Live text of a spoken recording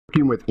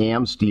Working with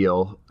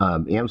Amsteel,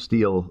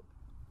 Amsteel,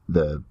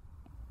 the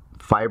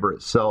fiber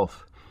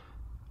itself,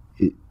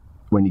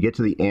 when you get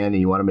to the end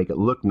and you want to make it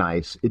look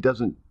nice, it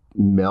doesn't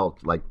melt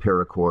like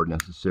paracord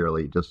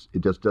necessarily.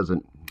 It just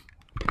doesn't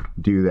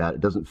do that. It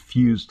doesn't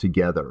fuse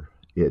together.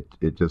 It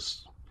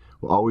just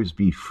will always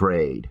be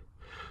frayed.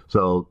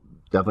 So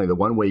definitely the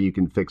one way you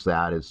can fix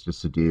that is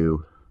just to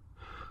do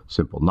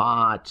simple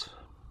knot.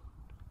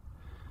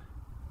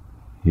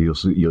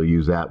 You'll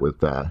use that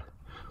with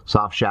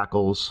soft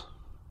shackles.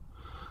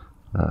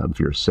 If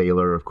you're a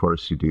sailor, of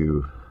course, you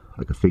do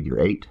like a figure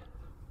 8.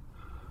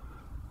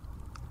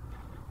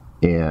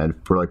 And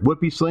for like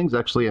whoopie slings,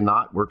 actually a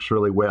knot works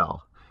really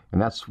well. And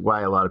that's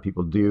why a lot of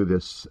people do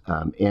this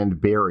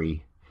end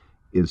bury,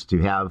 is to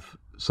have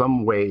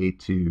some way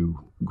to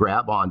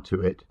grab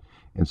onto it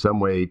and some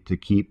way to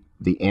keep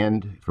the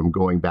end from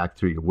going back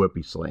through your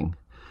whoopie sling.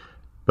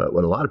 But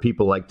what a lot of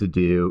people like to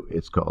do,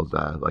 it's called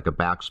like a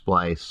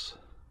backsplice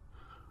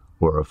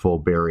or a full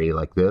bury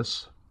like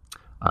this.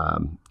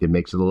 It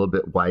makes it a little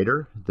bit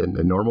wider than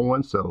the normal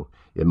one, so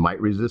it might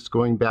resist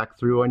going back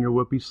through on your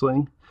whoopie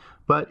sling,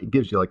 but it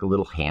gives you like a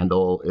little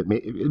handle. It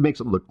makes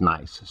it look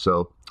nice.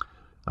 So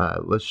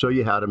let's show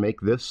you how to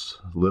make this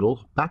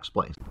little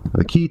backsplice.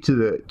 The key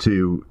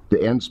to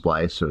the end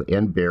splice, or the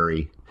end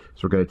bury,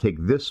 is we're going to take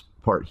this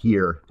part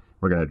here,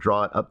 we're going to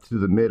draw it up through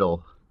the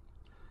middle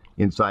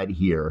inside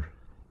here,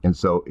 and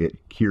so it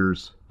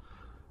cures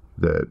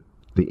the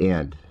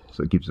end,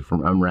 so it keeps it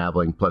from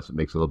unraveling, plus it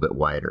makes it a little bit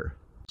wider.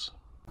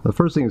 The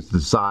first thing is to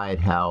decide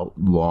how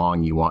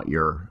long you want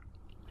your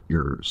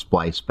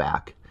splice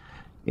back,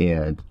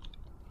 and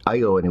I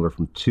go anywhere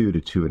from 2 to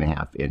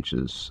 2.5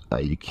 inches.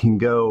 You can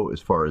go as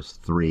far as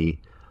 3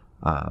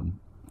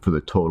 for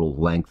the total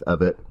length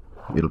of it.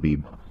 It'll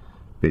be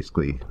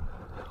basically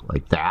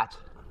like that,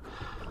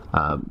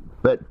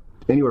 but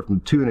anywhere from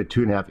 2 to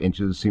 2.5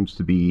 inches seems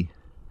to be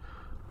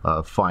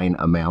a fine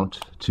amount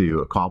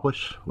to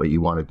accomplish what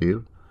you want to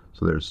do.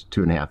 So there's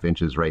 2.5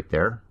 inches right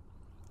there.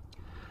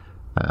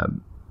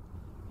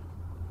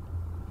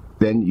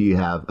 Then you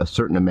have a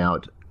certain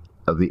amount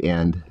of the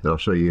end that I'll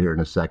show you here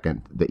in a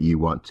second that you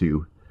want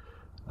to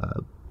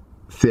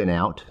thin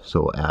out.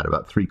 So we'll add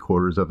about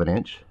 3/4 of an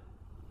inch.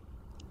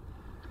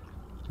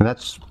 And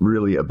that's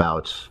really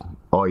about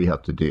all you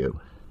have to do.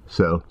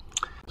 So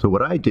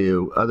what I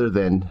do, other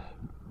than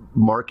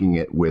marking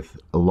it with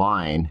a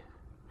line,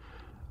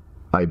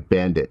 I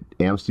bend it.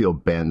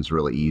 Amsteel bends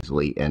really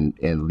easily and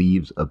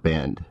leaves a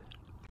bend.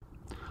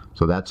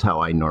 So that's how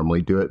I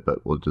normally do it,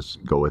 but we'll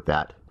just go with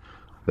that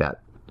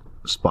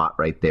spot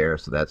right there.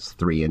 So that's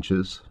 3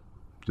 inches,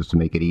 just to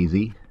make it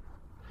easy.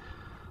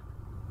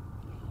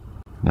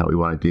 Now what we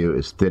want to do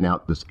is thin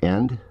out this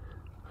end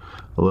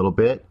a little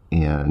bit,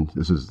 and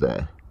this is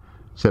the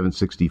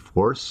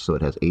 7/64, so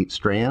it has 8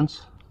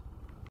 strands.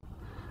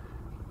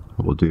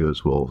 What we'll do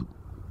is we'll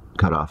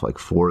cut off like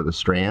 4 of the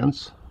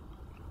strands.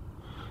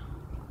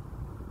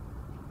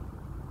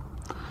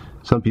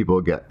 Some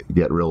people get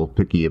real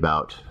picky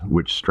about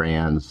which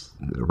strands,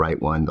 the right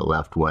one, the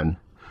left one.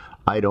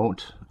 I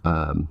don't.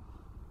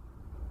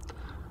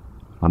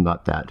 I'm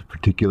not that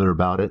particular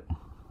about it.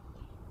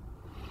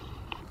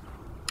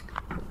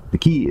 The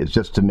key is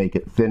just to make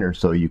it thinner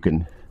so you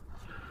can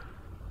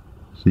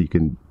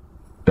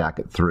back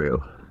it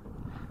through.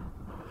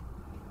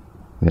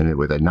 And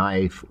with a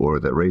knife or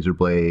the razor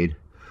blade,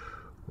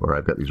 or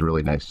I've got these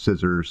really nice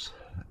scissors,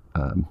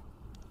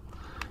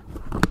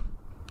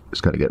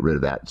 just got to get rid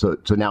of that. So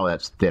now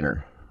that's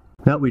thinner.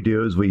 Now what we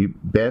do is we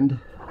bend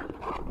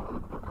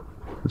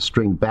the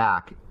string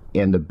back,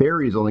 and the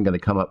bury is only going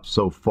to come up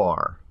so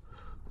far.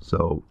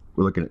 So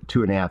we're looking at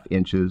 2.5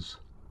 inches.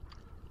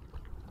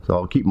 So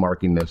I'll keep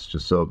marking this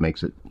just so it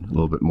makes it a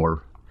little bit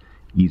more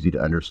easy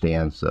to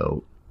understand.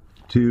 So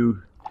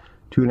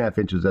 2.5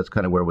 inches, that's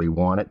kind of where we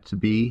want it to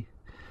be.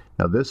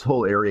 Now this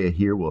whole area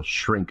here will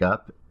shrink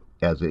up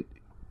as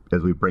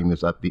we bring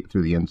this up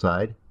through the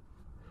inside.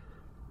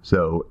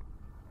 So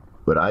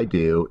what I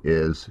do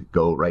is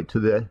go right to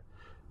the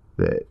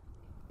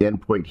end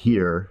point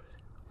here.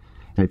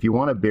 And if you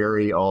want to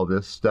bury all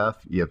this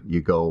stuff,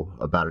 you go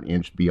about 1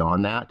 inch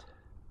beyond that.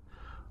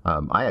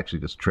 I actually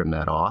just trim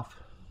that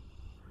off.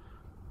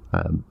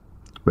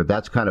 But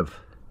that's kind of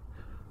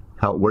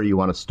where you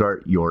want to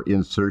start your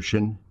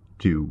insertion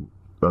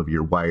of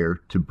your wire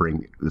to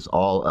bring this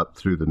all up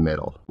through the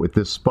middle. With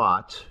this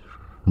spot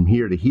from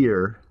here to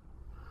here,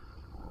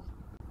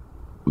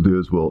 what we'll do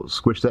is we'll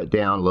squish that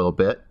down a little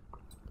bit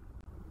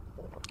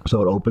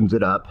so it opens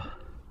it up.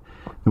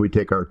 And we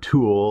take our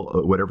tool,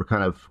 whatever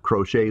kind of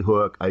crochet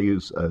hook. I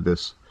use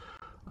this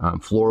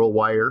floral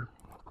wire.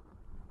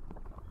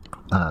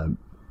 Some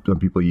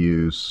people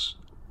use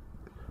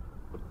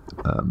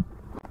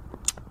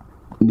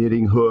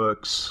knitting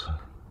hooks.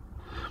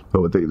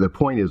 But the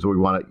point is, we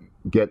want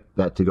to get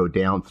that to go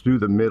down through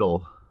the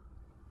middle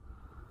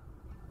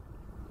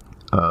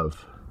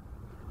of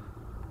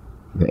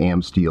the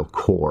Amsteel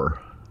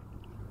core.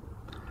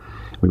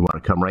 We want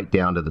to come right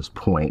down to this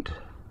point.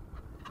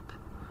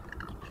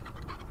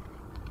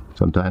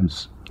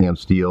 Sometimes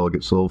Amsteel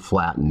gets a little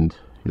flattened.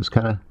 Just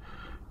kind of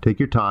Take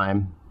your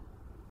time.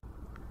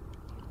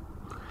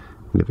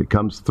 And if it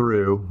comes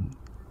through,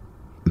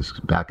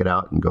 just back it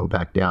out and go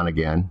back down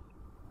again.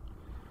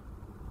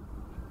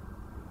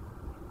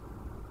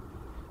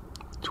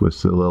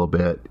 Twist it a little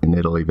bit and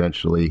it'll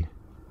eventually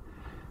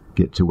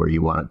get to where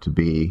you want it to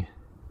be.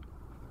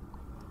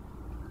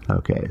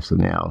 Okay, so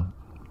now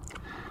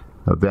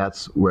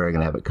that's where I'm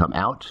going to have it come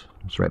out.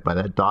 It's right by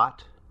that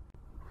dot.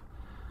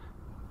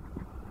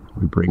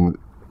 We bring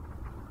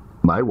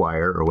my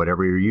wire or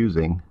whatever you're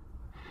using.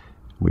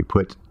 We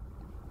put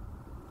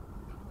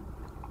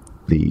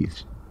the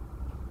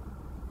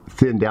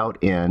thinned out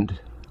end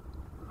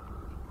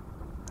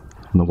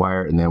on the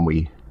wire and then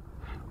we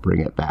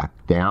bring it back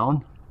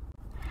down.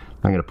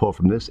 I'm going to pull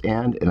from this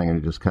end and I'm going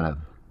to just kind of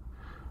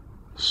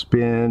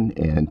spin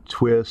and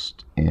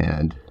twist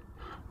and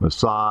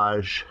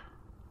massage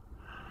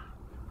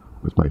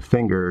with my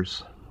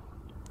fingers.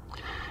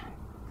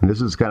 And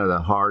this is kind of the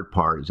hard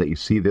part, is that you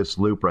see this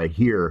loop right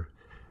here.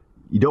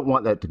 You don't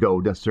want that to go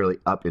necessarily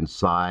up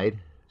inside,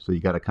 so you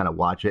got to kind of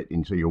watch it,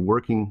 and so you're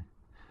working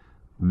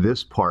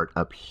this part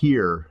up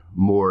here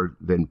more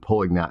than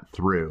pulling that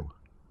through.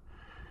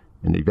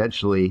 And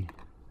eventually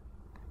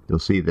you'll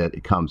see that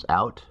it comes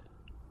out.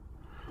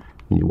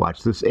 And you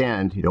watch this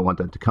end, you don't want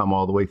that to come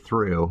all the way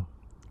through,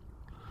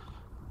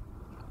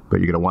 but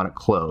you're going to want it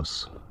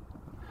close.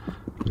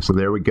 So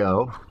there we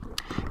go.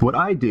 What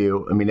I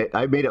do, I mean,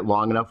 I made it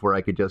long enough where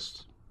I could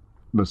just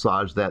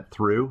massage that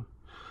through,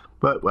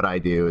 but what I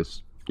do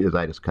is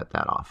I just cut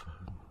that off.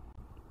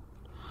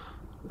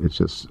 It's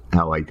just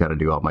how I kind of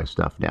do all my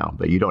stuff now,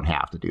 but you don't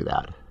have to do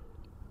that.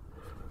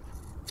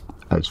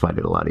 I just find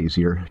it a lot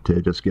easier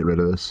to just get rid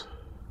of this.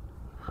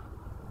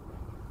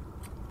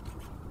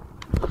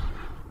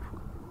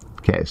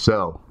 Okay,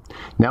 so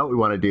now what we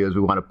want to do is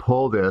we want to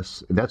pull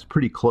this. That's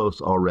pretty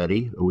close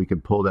already. We can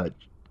pull that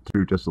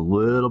through just a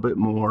little bit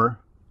more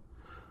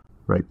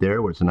right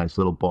there where it's a nice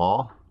little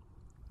ball.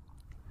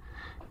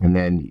 And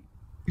then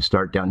you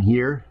start down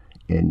here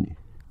and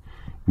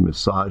you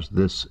massage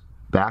this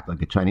back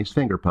like a Chinese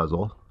finger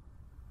puzzle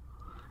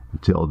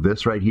until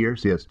this right here,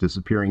 see it's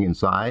disappearing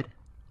inside.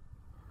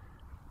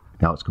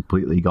 Now it's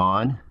completely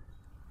gone.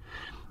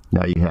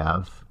 Now you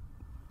have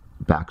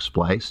back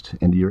spliced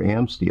into your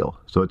Amsteel.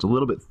 So it's a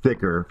little bit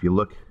thicker. If you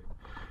look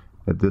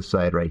at this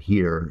side right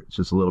here, it's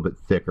just a little bit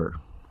thicker.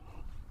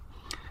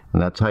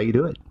 And that's how you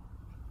do it.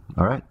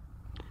 All right,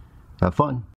 have fun.